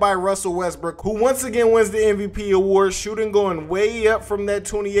 led by Russell Westbrook, who once again wins the MVP award, shooting going way up from that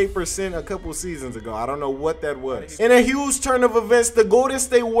 28% a couple seasons ago. I don't know what that was. In a huge turn of events, the Golden State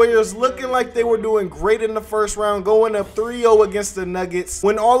State Warriors looking like they were doing great in the first round, going up 3-0 against the Nuggets,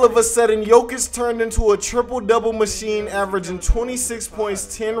 when all of a sudden Jokic turned into a triple-double machine, averaging 26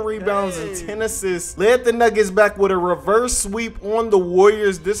 points, 10 rebounds, and 10 assists, led the Nuggets back with a reverse sweep on the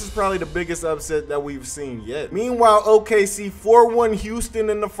Warriors. This is probably the biggest upset that we've seen yet. Meanwhile, OKC 4-1 Houston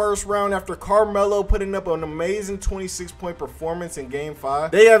in the first round after Carmelo putting up an amazing 26-point performance in Game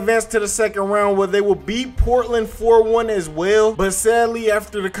 5. They advanced to the second round where they will beat Portland 4-1 as well, but sadly after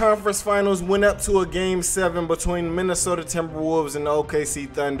the conference finals went up to a Game 7 between Minnesota Timberwolves and the OKC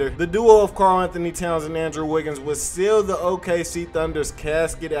Thunder, the duo of Karl Anthony Towns and Andrew Wiggins was still the OKC Thunder's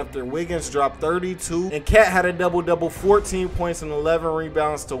casket after Wiggins dropped 32 and Cat had a double-double, 14 points and 11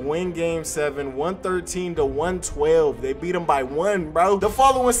 rebounds to win Game 7, 113-112. They beat them by 1, bro. The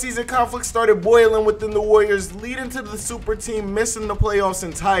following season, conflict started boiling within the Warriors, leading to the super team missing the playoffs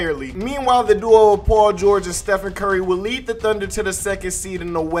entirely. Meanwhile, the duo of Paul George and Stephen Curry will lead the Thunder to the second seed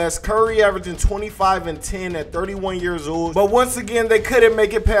in the West, Curry averaging 25 and 10 at 31 years old, but once again they couldn't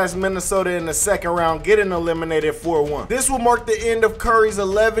make it past Minnesota in the second round, getting eliminated 4-1. This will mark the end of Curry's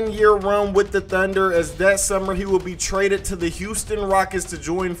 11-year run with the Thunder, as that summer he will be traded to the Houston Rockets to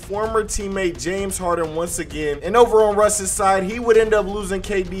join former teammate James Harden once again, and over on Russ's side he would end up losing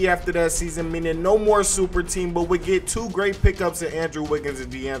KD after that season, meaning no more super team, but would get two great pickups in Andrew Wiggins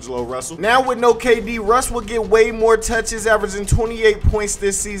and D'Angelo Russell. Now with no KD, Russ will get way more touches, averaging 28 points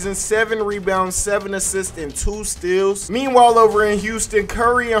this season, 7 rebounds, 7 assists, and 2 steals. Meanwhile, over in Houston,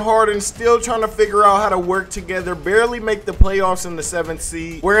 Curry and Harden still trying to figure out how to work together, barely make the playoffs in the 7th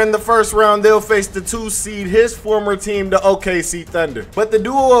seed, where in the first round they'll face the 2 seed, his former team, the OKC Thunder. But the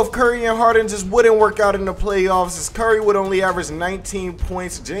duo of Curry and Harden just wouldn't work out in the playoffs, as Curry would only average 19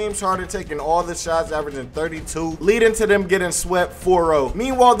 points, James Harden taking all the shots, averaging 32, leading to them getting swept 4-0.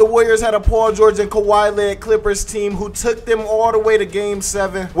 Meanwhile, the Warriors had a Paul George and Kawhi-led Clippers team who took them all the way to Game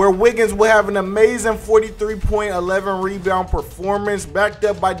 7, where Wiggins will have an amazing 43-point, 11-rebound performance, backed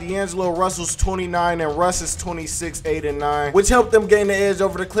up by D'Angelo Russell's 29 and Russ's 26, 8, and 9, which helped them gain the edge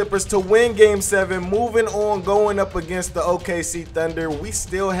over the Clippers to win Game 7. Moving on, going up against the OKC Thunder, we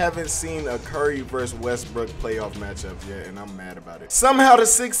still haven't seen a Curry versus Westbrook playoff matchup yet, and I'm mad about it. Somehow the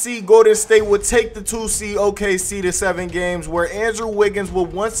 6th seed Golden State would take the 2 seed OKC to 7 games, where Andrew Wiggins will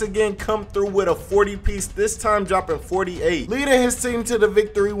once again come through with a 40-piece, this time dropping 48, leading his team to the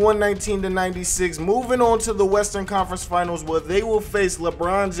victory 119-96. Moving on to the Western Conference Finals, where they will face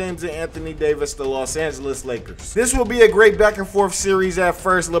LeBron James and Anthony Davis, the Los Angeles Lakers. This will be a great back and forth series at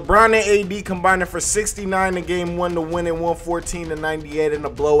first, LeBron and AD combining for 69 in Game 1 to win it 114-98 in a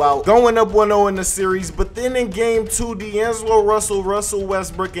blowout, going up 1-0 in the series. But then in Game 2, D'Angelo Russell, Russell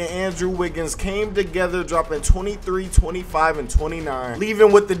Westbrook, and Andrew Wiggins came together, dropping 23, 25, and 29,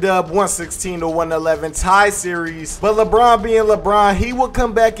 leaving with the dub 116-111 tie series. But LeBron being LeBron, he would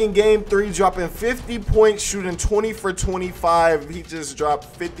come back in Game 3, dropping 50 points, shooting 20 for 25. He just dropped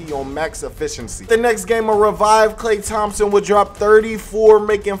 50 on max efficiency. The next game, a revived Klay Thompson would drop 34,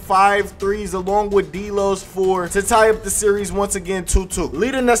 making 5 threes along with D'Lo's 4 to tie up the series once again 2-2.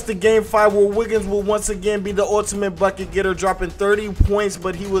 Leading us to Game 5, where Wiggins will once again be the ultimate bucket getter, dropping 30 points,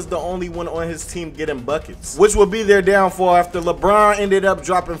 but he was the only one on his team getting buckets, which will be their downfall after LeBron ended up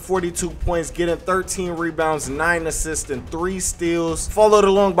dropping 42 points, getting 13 rebounds, 9 assists, and 3 steals, followed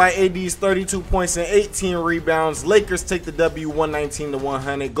along by AD's 32 points and 18 rebounds. Lakers take the W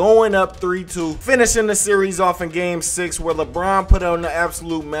 119-100, going up 3-2, finishing the series off in Game 6, where LeBron put on the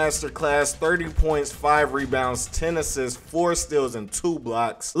absolute masterclass, 30 points, 5 rebounds, 10 assists, 4 steals, and 2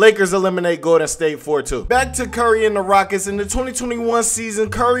 blocks. Lakers eliminate Golden State 4-2. Back to Curry and the Rockets. In the 2021 season,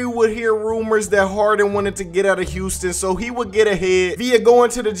 Curry would hear rumors that Harden wanted to get out of Houston, so he would get ahead via going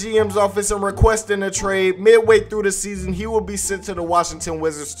to the GM's office and requesting a trade. Midway through the season, he will be sent to the Washington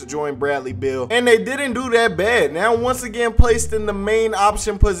Wizards to join Bradley Beal, and they didn't do that bad. Now, once again placed in the main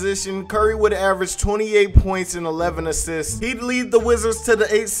option position, Curry would average 28 points and 11 assists. He'd lead the Wizards to the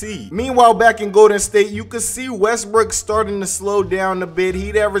 8th seed. Meanwhile, back in Golden State, you could see Westbrook starting to slow down a bit.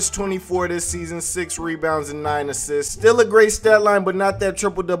 He'd average 24 this season, 6 rebounds and 9 assists. Still a great stat line, but not that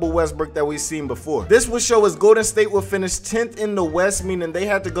triple-double Westbrook that we've seen before. This would show us Golden State would finish 10th in the West, meaning they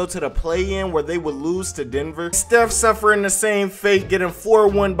had to go to the play-in where they would lose to Denver. Steph suffering the same fate, getting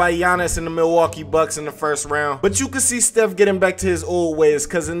 4-1 by Giannis and the Milwaukee Bucks in the first round. But you could see Steph getting back to his old ways,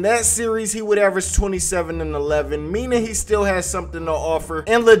 because in that series he would average 27 and 11, meaning he still has something to offer.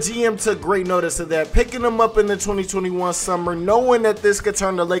 And the GM took great notice of that, picking him up in the 2021 summer, knowing that this could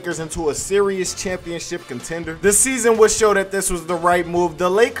turn the Lakers into a serious championship contender. The season would show that this was the right move. The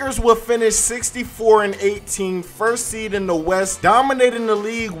Lakers will finish 64 and 18, first seed in the West, dominating the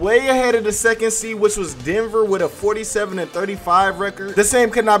league, way ahead of the second seed, which was Denver, with a 47 and 35 45 record. The same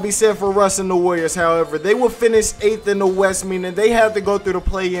could not be said for Russ and the Warriors, however. They would finish 8th in the West, meaning they had to go through the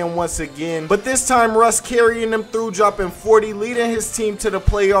play-in once again. But this time, Russ carrying them through, dropping 40, leading his team to the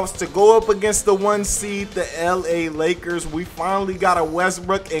playoffs to go up against the 1 seed, the LA Lakers. We finally got a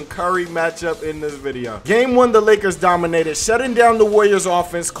Westbrook and Curry matchup in this video. Game 1, the Lakers dominated, shutting down the Warriors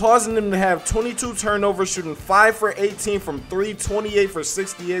offense, causing them to have 22 turnovers, shooting 5 for 18 from 3, 28 for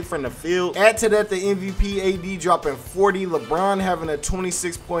 68 from the field. Add to that the MVP AD dropping 40, LeBron having a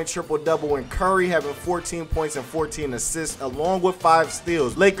 26-point triple-double, and Curry having 14 points and 14 assists, along with 5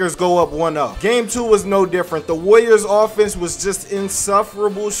 steals. Lakers go up 1-0. Game 2 was no different. The Warriors offense was just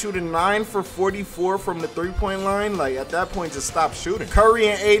insufferable, shooting 9 for 44 from the 3-point line. Like, at that point, just stop shooting. Curry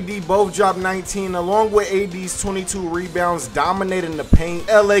and AD both dropped 19, along with AD's 22 rebounds, dominating the paint.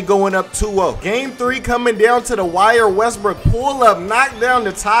 LA going up 2-0. Game 3 coming down to the wire. Westbrook pull up, knock down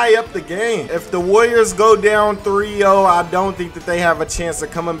to tie up the game. If the Warriors go down 3-0, I don't think that they have a chance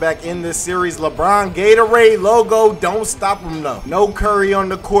of coming back in this series. LeBron Gatorade logo, don't stop them though. No Curry on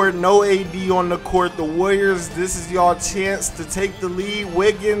the court, no AD on the court. The Warriors, this is y'all chance to take the lead.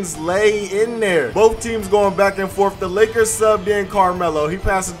 Wiggins lay in there. Both teams going back and forth. The Lakers subbed in Carmelo. He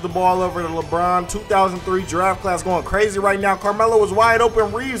passes the ball over to LeBron. 2003 draft class going crazy right now. Carmelo was wide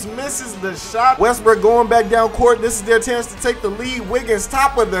open. Reeves misses the shot. Westbrook going back down court. This is their chance to take the lead. Wiggins,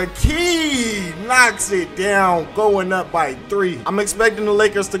 top of the key, knocks it down, going up by 3. I'm expecting the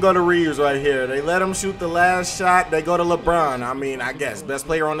Lakers to go to Reeves right here. They let him shoot the last shot. They go to LeBron. I mean, I guess best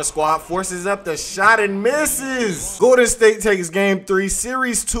player on the squad, forces up the shot and misses. Golden State takes game 3,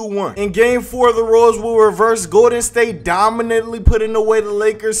 series 2-1. In game 4, the roles will reverse. Golden State dominantly putting away the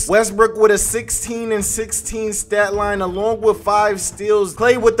Lakers. Westbrook with a 16 and 16 stat line, along with 5 steals.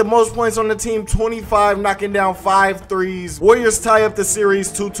 Clay with the most points on the team, 25, knocking down 5 threes. Warriors tie up the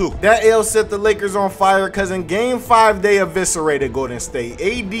series 2-2. That L set the Lakers on fire, because in game 5 they eviscerated Golden State.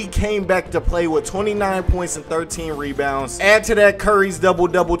 AD came back to play with 29 points and 13 rebounds. Add to that Curry's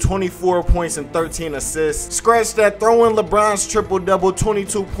double-double, 24 points and 13 assists. Scratch that, throw in LeBron's triple-double,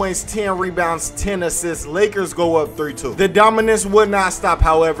 22 points, 10 rebounds, 10 assists. Lakers go up 3-2. The dominance would not stop,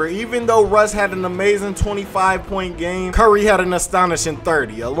 however. Even though Russ had an amazing 25-point game, Curry had an astonishing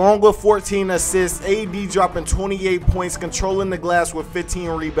 30, along with 14 assists. AD dropping 28 points, controlling the glass with 15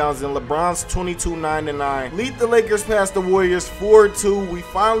 rebounds, and LeBron's 22, 9 and 9 lead the Lakers past the Warriors 4-2. We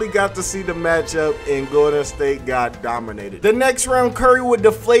finally got to see the matchup, and Golden State got dominated. The next round, Curry would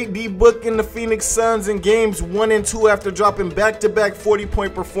deflate D-Book in the Phoenix Suns in games 1 and 2 after dropping back-to-back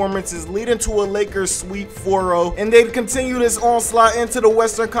 40-point performances, leading to a Lakers sweep 4-0, and they'd continue this onslaught into the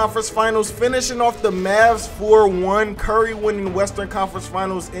Western Conference Finals, finishing off the Mavs 4-1. Curry winning Western Conference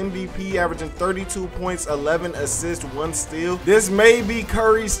Finals MVP, averaging 32 points, 11 assists, 1 steal. This may be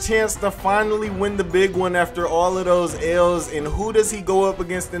Curry's chance to finally win the big one after all of those L's, and who does he go up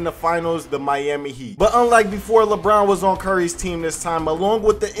against in the finals? The Miami Heat. But unlike before, LeBron was on Curry's team this time, along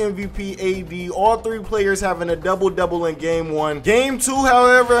with the MVP AD, all 3 players having a double-double in game 1. Game 2,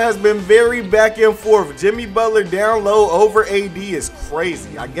 however, has been very back and forth. Jimmy Butler down low over AD is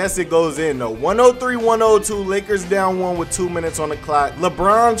crazy. I guess it goes in though. 103-102, Lakers down 1 with 2 minutes on the clock.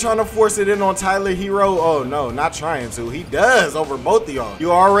 LeBron trying to force it in on Tyler Hero. Oh no, not trying to. He does over both of y'all.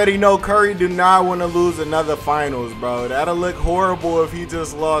 You already know Curry do not want to lose another finals, bro. That'll look horrible if he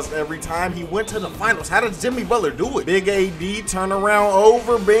just lost every time he went to the finals. How does Jimmy Butler do it? Big AD turn around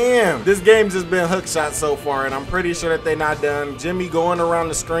over Bam. This game's just been hook shots so far, and I'm pretty sure that they're not done. Jimmy going around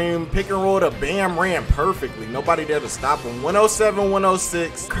the screen, pick and roll to Bam, ran perfectly. Nobody there to stop him.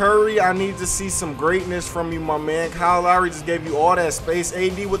 107-106. Curry, I need to see some greatness from you, my man. Kyle Lowry just gave you all that space.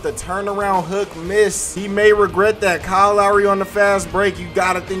 AD with the turnaround hook miss. He may regret that. Kyle Lowry on the fast break. You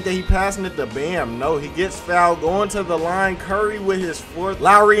gotta think that he passing it to Bam. No, he gets fouled, going to the line. Curry with his 4th.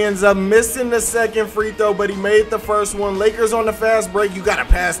 Lowry ends up missing the 2nd free throw, but he made the 1st one. Lakers on the fast break. You gotta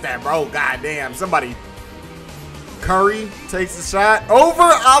pass that, bro. Goddamn, somebody. Curry takes the shot over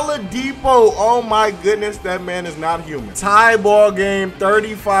Oladipo. Oh my goodness, that man is not human. Tie ball game,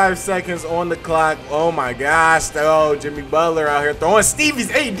 35 seconds on the clock. Oh my gosh. Oh, Jimmy Butler out here throwing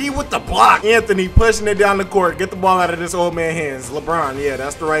Stevie's. AD with the block. Anthony pushing it down the court. Get the ball out of this old man's hands. LeBron, yeah,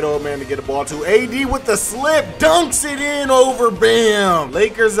 that's the right old man to get the ball to. AD with the slip, dunks it in over Bam.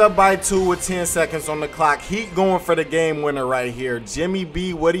 Lakers up by 2 with 10 seconds on the clock. Heat going for the game winner right here. Jimmy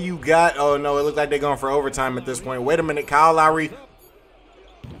B, what do you got? Oh no, it looked like they're going for overtime at this point. Wait a minute, Kyle Lowry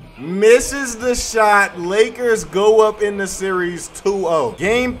Misses the shot. Lakers go up in the series 2-0.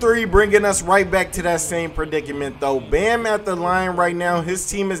 Game 3 bringing us right back to that same predicament though. Bam at the line right now. His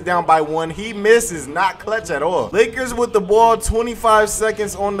team is down by 1. He misses. Not clutch at all. Lakers with the ball. 25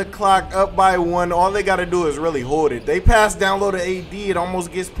 seconds on the clock. Up by 1. All they got to do is really hold it. They pass down low to AD. It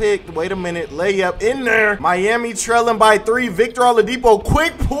almost gets picked. Wait a minute. Layup in there. Miami trailing by 3. Victor Oladipo.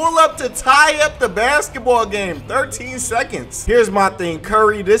 Quick pull up to tie up the basketball game. 13 seconds. Here's my thing.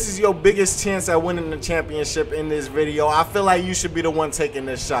 Curry, this is your biggest chance at winning the championship in this video. I feel like you should be the one taking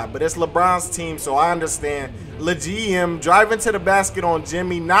this shot, but it's LeBron's team, so I understand. GM driving to the basket on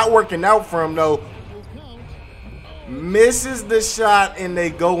Jimmy, not working out for him though. Misses the shot and they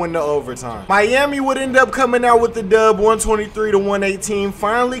go into overtime. Miami would end up coming out with the dub 123-118,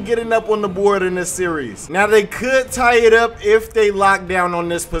 finally getting up on the board in this series. Now they could tie it up if they lock down on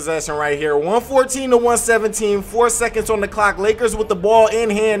this possession right here. 114-117, 4 seconds on the clock. Lakers with the ball in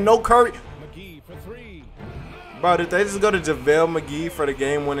hand, no Curry. Bro, did they just go to JaVale McGee for the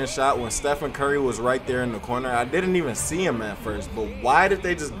game-winning shot when Stephen Curry was right there in the corner? I didn't even see him at first, but why did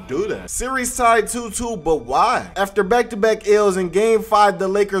they just do that? Series tied 2-2, but why? After back-to-back L's in Game 5, the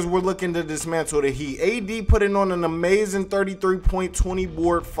Lakers were looking to dismantle the Heat. AD putting on an amazing 33-point,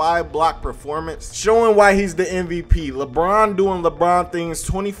 20-board, 5-block performance, showing why he's the MVP. LeBron doing LeBron things,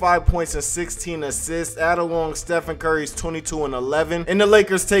 25 points and 16 assists, add along Stephen Curry's 22 and 11, and the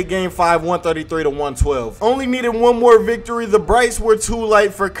Lakers take Game 5, 133-112. Only needed one more victory. The brights were too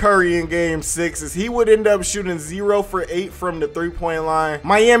light for Curry in Game 6 as he would end up shooting 0 for 8 from the 3-point line.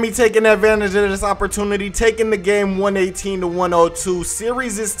 Miami taking advantage of this opportunity, taking the game 118-102.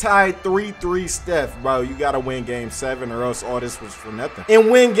 Series is tied 3-3. Steph, bro, you gotta win Game 7 or else all this was for nothing.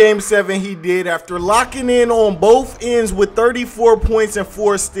 And win Game 7 he did after locking in on both ends with 34 points and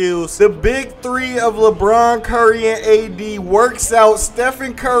 4 steals. The big three of LeBron, Curry, and AD works out.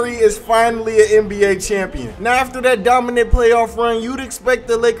 Stephen Curry is finally an NBA champion. Now after that dominant playoff run, you'd expect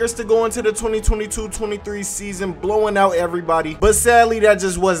the Lakers to go into the 2022-23 season blowing out everybody, but sadly that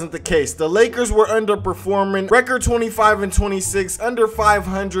just wasn't the case. The Lakers were underperforming, record 25-26, under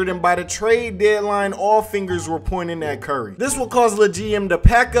 500, and by the trade deadline, all fingers were pointing at Curry. This will cause the GM to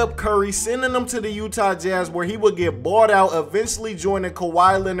pack up Curry, sending him to the Utah Jazz where he would get bought out, eventually joining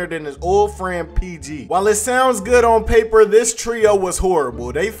Kawhi Leonard and his old friend PG. While it sounds good on paper, this trio was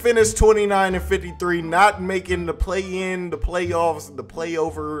horrible. They finished 29-53, not making the play-in, the playoffs, the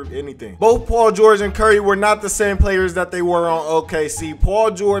playover, anything. Both Paul George and Curry were not the same players that they were on OKC.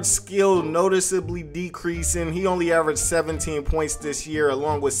 Paul George's skill noticeably decreasing. He only averaged 17 points this year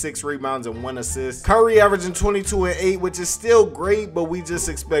along with 6 rebounds and 1 assist. Curry averaging 22 and 8, which is still great, but we just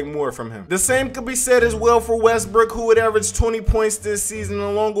expect more from him. The same could be said as well for Westbrook, who would average 20 points this season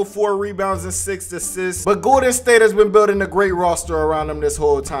along with 4 rebounds and 6 assists. But Golden State has been building a great roster around him this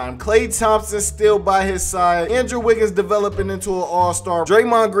whole time. Klay Thompson still by his side. Andrew Wiggins developing into an all-star.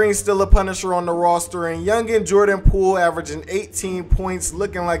 Draymond Green still a punisher on the roster, and youngin' Jordan Poole averaging 18 points,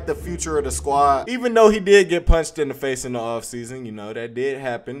 looking like the future of the squad. Even though he did get punched in the face in the offseason, you know, that did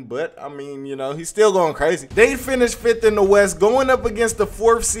happen, but I mean, you know, he's still going crazy. They finished 5th in the West, going up against the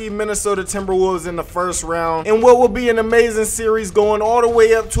 4th seed Minnesota Timberwolves in the first round, in what will be an amazing series going all the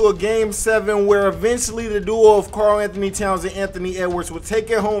way up to a Game 7 where eventually the duo of Karl Anthony Towns and Anthony Edwards will take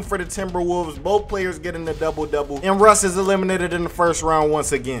it home for the Timberwolves, both players getting the double-double, and Russ is eliminated in the first round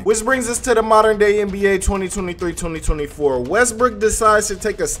once again. Which brings us to the modern day NBA 2023-2024. Westbrook decides to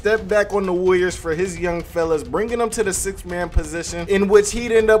take a step back on the Warriors for his young fellas, bringing them to the 6-man position, in which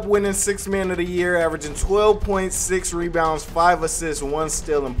he'd end up winning 6th man of the year, averaging 12 points, 6 rebounds, 5 assists, 1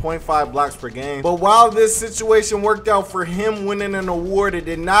 steal, and 0.5 blocks per game. But while this situation worked out for him winning an award, it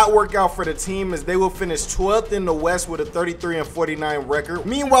did not work out for the team as they will finish 12th in the West with a 33-49 record.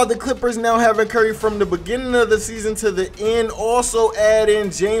 Meanwhile, the Clippers now having Curry from the beginning of the season to the end, also add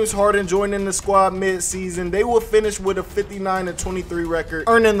in James Harden joining the squad mid-season. They will finish with a 59-23 record,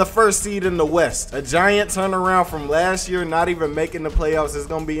 earning the 1st seed in the West. A giant turnaround from last year, not even making the playoffs. It's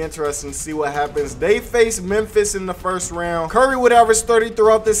going to be interesting to see what happens. They face Memphis in the first round. Curry would average 30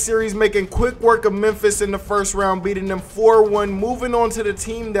 throughout this series, making quick work of Memphis in the first round, beating them 4-1, moving on to the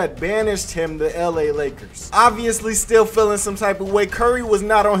team that banished him, the LA Lakers. Obviously still feeling some type of way. Curry was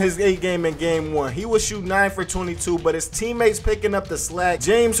not on his A game in Game 1. He was shooting shoot 9 for 22, but his teammates picking up the slack.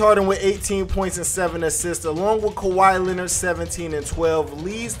 James Harden with 18 points and 7 assists, along with Kawhi Leonard 17 and 12,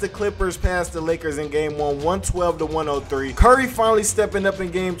 leads the Clippers past the Lakers in game 1, 112 to 103. Curry finally stepping up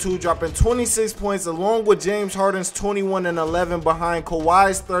in game 2, dropping 26 points, along with James Harden's 21 and 11 behind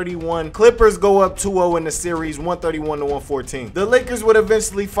Kawhi's 31. Clippers go up 2-0 in the series, 131 to 114. The Lakers would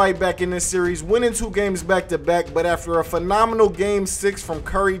eventually fight back in this series, winning 2 games back-to-back, but after a phenomenal game 6 from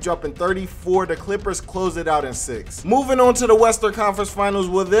Curry dropping 34, the Clippers close it out in 6. Moving on to the Western Conference Finals,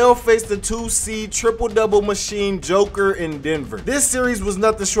 where they'll face the 2-seed triple-double machine Joker in Denver. This series was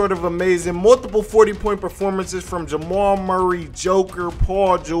nothing short of amazing. Multiple 40-point performances from Jamal Murray, Joker,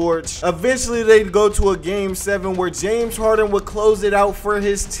 Paul George. Eventually, they'd go to a game 7 where James Harden would close it out for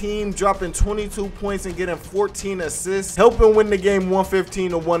his team, dropping 22 points and getting 14 assists, helping win the game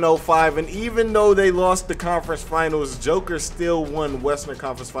 115 to 105. And even though they lost the conference finals, Joker still won Western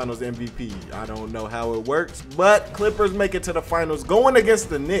Conference Finals MVP. I don't know how it works, but Clippers make it to the finals going against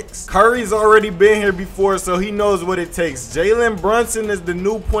the Knicks. Curry's already been here before, so he knows what it takes. Jalen Brunson is the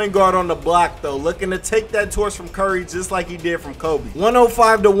new point guard on the block, though, looking to take that torch from Curry just like he did from Kobe.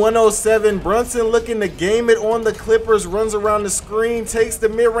 105 to 107. Brunson looking to game it on the Clippers, runs around the screen, takes the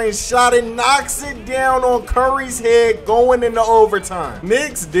mid-range shot and knocks it down on Curry's head, going into overtime.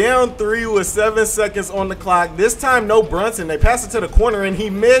 Knicks down 3 with 7 seconds on the clock. This time, no Brunson. They pass it to the corner and he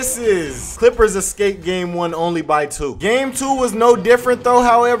misses. Clippers escape game 1 only by 2. Game 2 was no different, though.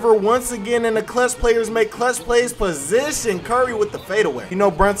 However, once again, in the clutch players make clutch plays position, Curry with the fadeaway. You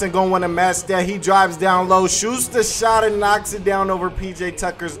know Brunson gonna want to match that. He drives down low, shoots the shot and knocks it down over PJ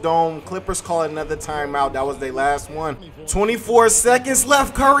Tucker's dome. Clippers call another timeout. That was their last one. 24 seconds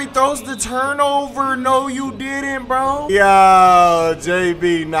left. Curry throws the turnover. No, you didn't, bro. Yo,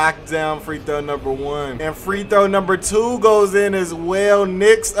 JB knocked down free throw number 1. And free throw number 2 goes in as well.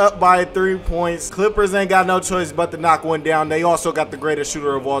 Knicks up by 3 points. Clippers ain't got no choice but to knock one down. They also got the greatest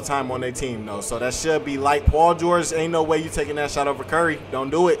shooter of all time on their team, though. So that should be light. Paul George, ain't no way you taking that shot over Curry. Don't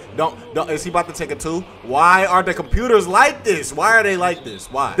do it. Don't. Is he about to take a 2? Why are the computers like this? Why are they like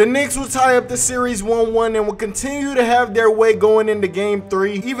this? Why? The Knicks will tie up the series 1-1 and will continue to have their way going into game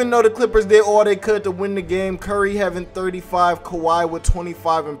 3. Even though the Clippers did all they could to win the game, Curry having 35, Kawhi with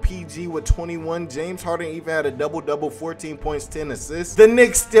 25, and PG with 21. James Harden even had a double-double, 14 points, 10 assists. The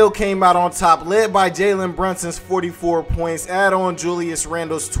Knicks still came out on top, led by Jalen Brunson's 44 points, add on Julius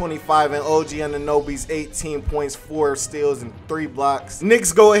Randle's 25, and OG Anunoby's 18 points, 4 steals, and 3 blocks.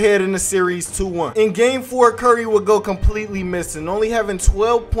 Knicks go ahead in the series 2-1. In game 4, Curry would go completely missing, only having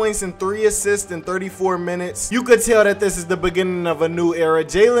 12 points and 3 assists in 34 minutes. You could tell that this is the beginning of a new era.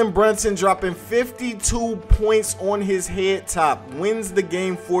 Jalen Brunson dropping 52 points on his head top, wins the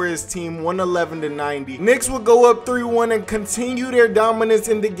game for his team 111 to 90. Knicks would go up 3-1 and continue their dominance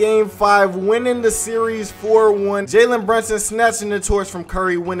into game 5, winning the series 4-1. Jalen Brunson snatching the torch from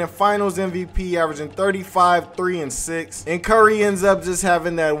Curry, winning finals MVP, averaging 35, 3, and 6. And Curry ends up just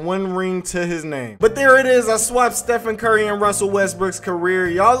having that 1 ring to his name. But there it is. I swapped Stephen Curry and Russell Westbrook's career.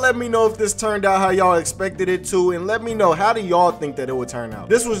 Y'all let me know if this turned out how y'all expected it to, and let me know, how do y'all think that it would turn out?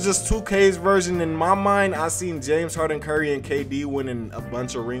 This was just 2K's version. In my mind, I seen James Harden, Curry, and KD winning a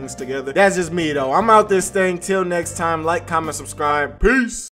bunch of rings together. That's just me, though. I'm out this thing. Till next time, like, comment, subscribe. Peace.